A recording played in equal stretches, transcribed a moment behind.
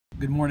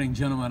Good morning,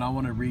 gentlemen. I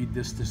want to read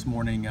this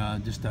morning,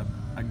 just a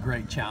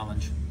great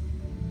challenge.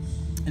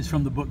 It's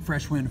from the book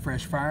Fresh Wind,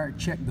 Fresh Fire.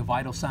 Check the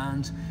vital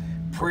signs.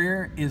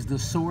 Prayer is the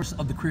source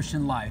of the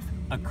Christian life,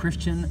 a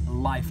Christian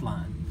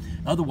lifeline.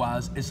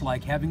 Otherwise, it's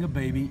like having a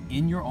baby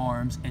in your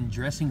arms and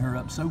dressing her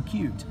up so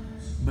cute,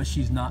 but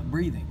she's not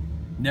breathing.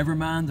 Never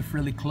mind the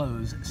frilly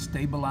clothes,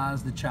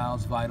 stabilize the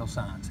child's vital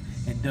signs.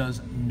 It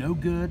does no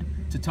good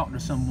to talk to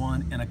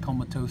someone in a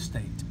comatose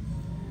state.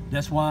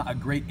 That's why a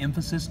great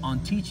emphasis on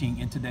teaching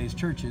in today's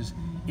churches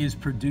is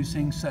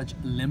producing such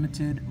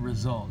limited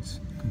results.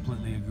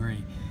 Completely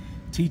agree.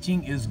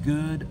 Teaching is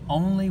good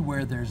only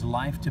where there's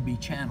life to be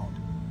channeled.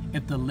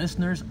 If the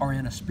listeners are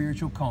in a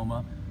spiritual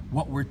coma,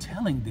 what we're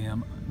telling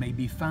them may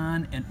be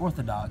fine and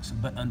orthodox,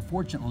 but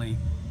unfortunately,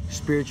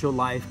 spiritual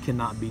life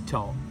cannot be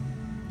taught.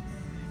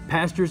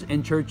 Pastors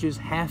and churches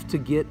have to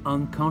get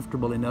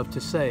uncomfortable enough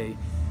to say,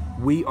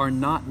 we are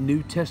not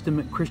New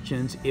Testament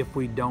Christians if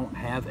we don't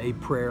have a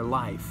prayer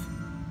life.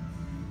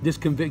 This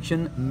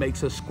conviction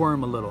makes us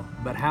squirm a little,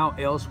 but how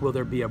else will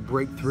there be a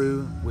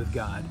breakthrough with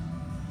God?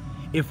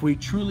 If we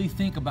truly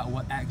think about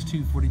what Acts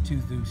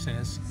 2:42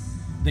 says,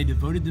 they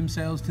devoted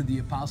themselves to the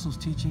apostles'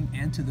 teaching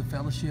and to the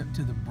fellowship,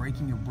 to the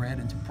breaking of bread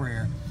and to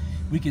prayer.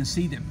 We can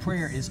see that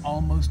prayer is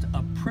almost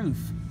a proof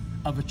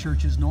of a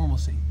church's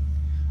normalcy.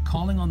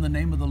 Calling on the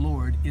name of the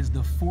Lord is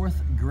the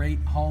fourth great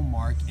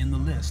hallmark in the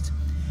list.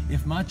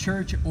 If my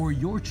church or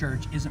your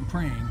church isn't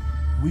praying,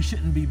 we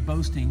shouldn't be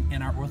boasting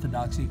in our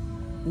orthodoxy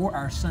or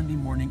our Sunday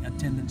morning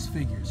attendance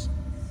figures.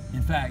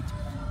 In fact,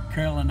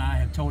 Carol and I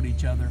have told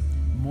each other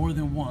more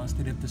than once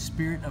that if the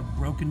spirit of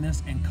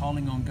brokenness and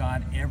calling on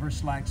God ever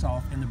slacks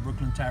off in the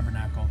Brooklyn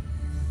Tabernacle,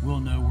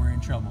 we'll know we're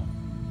in trouble,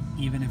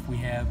 even if we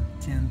have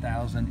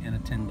 10,000 in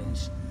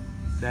attendance.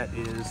 That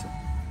is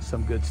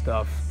some good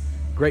stuff.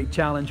 Great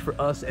challenge for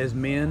us as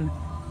men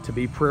to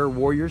be prayer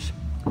warriors,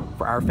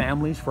 for our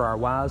families, for our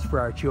wives, for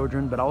our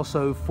children, but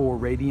also for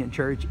Radiant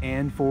Church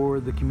and for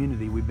the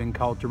community we've been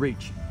called to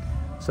reach.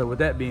 So with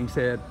that being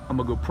said, I'm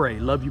gonna go pray.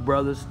 Love you,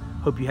 brothers.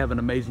 Hope you have an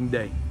amazing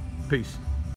day. Peace.